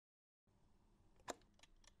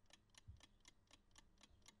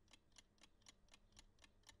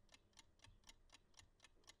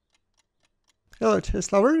Hello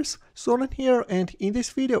chess lovers, Soren here, and in this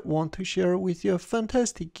video I want to share with you a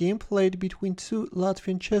fantastic game played between two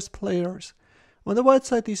Latvian chess players. On the white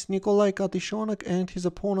side is Nikolaj Katishonok and his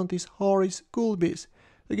opponent is Harijs Gulbis.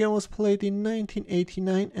 The game was played in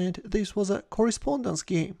 1989 and this was a correspondence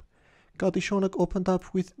game. Katishonok opened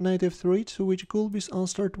up with knight f3, to which Gulbis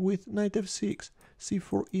answered with knight f6,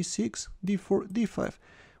 c4 e6, d4 d5.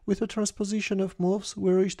 With a transposition of moves,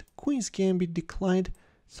 we reached queen's gambit declined,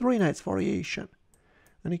 3 knights variation.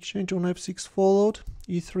 An exchange on f6 followed,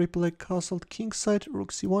 e3 black castled kingside,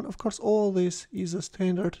 rook c1. Of course, all this is a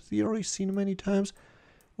standard theory seen many times,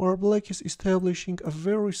 where black is establishing a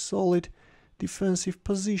very solid defensive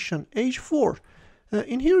position. h4.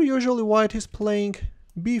 In here, usually white is playing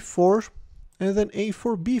b4 and then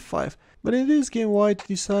a4, b5. But in this game, white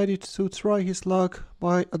decided to try his luck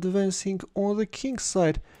by advancing on the king's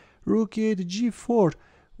side, rook e8, g4.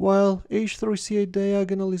 While h3 c8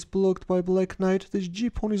 diagonal is blocked by black knight, this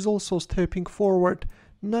g-pawn is also stepping forward.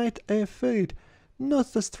 Knight f8,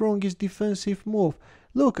 not the strongest defensive move.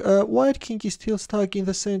 Look, white king is still stuck in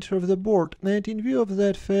the center of the board, and in view of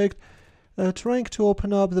that fact, trying to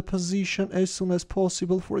open up the position as soon as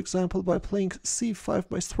possible, for example by playing c5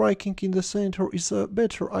 by striking in the center, is a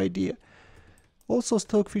better idea. Also,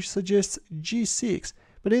 Stockfish suggests g6,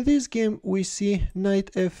 but in this game we see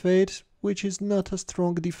knight f8, which is not a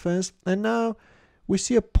strong defense, and now we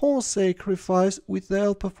see a pawn sacrifice with the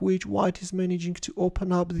help of which white is managing to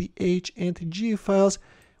open up the h and g files,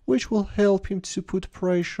 which will help him to put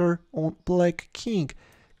pressure on black king.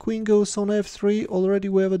 Queen goes on f3, already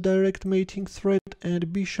we have a direct mating threat,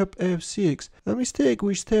 and bishop f6, a mistake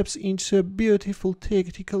which steps into a beautiful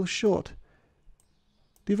tactical shot.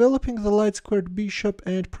 Developing the light squared bishop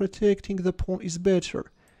and protecting the pawn is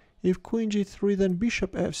better. If queen g3, then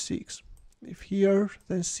bishop f6. If here,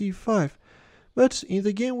 then c5. But in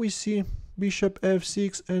the game we see bishop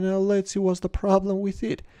f6, and now let's see what's the problem with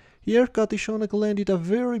it. Here Katishonok landed a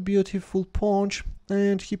very beautiful punch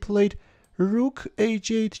and he played rook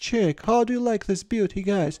h8 check. How do you like this beauty,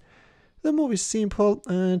 guys? The move is simple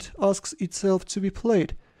and asks itself to be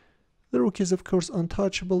played. The rook is of course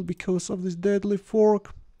untouchable because of this deadly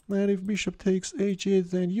fork, and if bishop takes h8,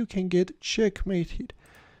 then you can get checkmated.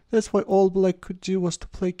 That's why all black could do was to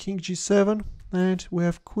play king g7, and we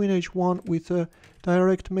have queen h1 with a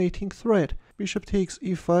direct mating threat. Bishop takes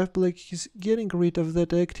e5, black is getting rid of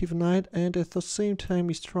that active knight and at the same time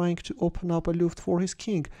is trying to open up a luft for his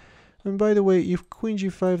king. And by the way, if queen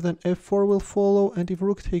g5, then f4 will follow, and if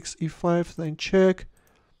rook takes e5, then check,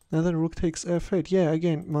 and then rook takes f8. Yeah,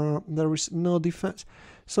 again, there is no defense.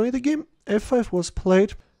 So in the game, f5 was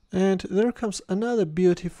played, and there comes another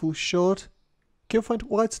beautiful shot. Can you find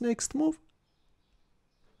white's next move?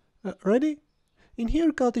 Ready? In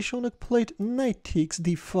here Katishonok played knight takes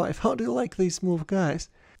d5. How do you like this move, guys?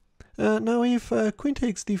 Now if queen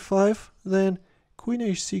takes d5, then queen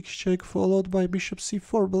h6 check followed by bishop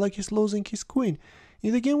c4. Black is losing his queen.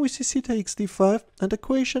 In the game we see c takes d5, and the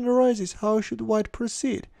question arises, how should white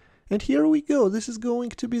proceed? And here we go, this is going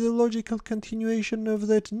to be the logical continuation of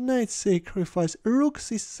that knight sacrifice, rook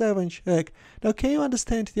c7 check. Now can you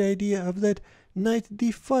understand the idea of that knight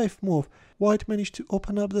d5 move? White managed to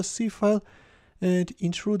open up the c file and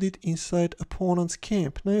intrude it inside opponent's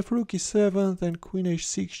camp. Now if rook e7, then queen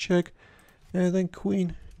h6 check, and then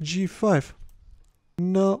queen g5.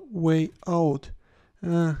 No way out.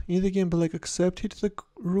 In the game black accepted the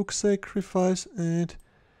rook sacrifice and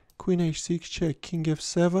queen h6 check, king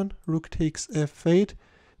f7, rook takes f8.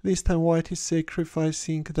 This time white is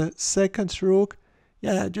sacrificing the second rook.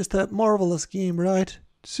 Yeah, just a marvelous game, right?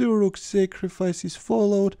 2 rook sacrifices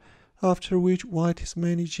followed, after which white is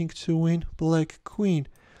managing to win black queen.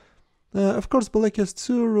 Of course black has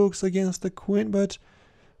 2 rooks against the queen, but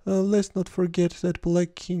let's not forget that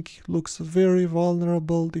black king looks very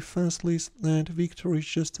vulnerable, defenseless, and victory is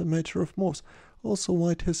just a matter of moves. Also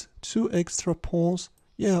white has 2 extra pawns.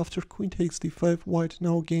 Yeah, after queen takes d5, white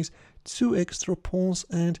now gains 2 extra pawns,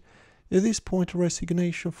 and at this point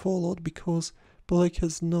resignation followed because black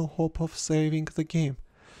has no hope of saving the game.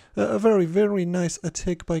 A very, very nice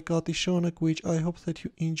attack by Katishonok, which I hope that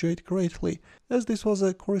you enjoyed greatly. As this was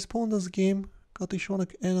a correspondence game,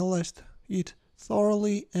 Katishonok analyzed it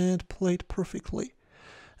thoroughly and played perfectly.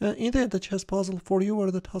 In the end, the chess puzzle for you, where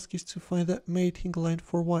the task is to find the mating line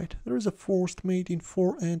for white. There is a forced mate in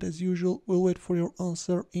 4, and as usual, we'll wait for your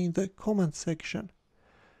answer in the comment section.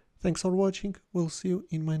 Thanks for watching, we'll see you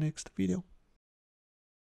in my next video.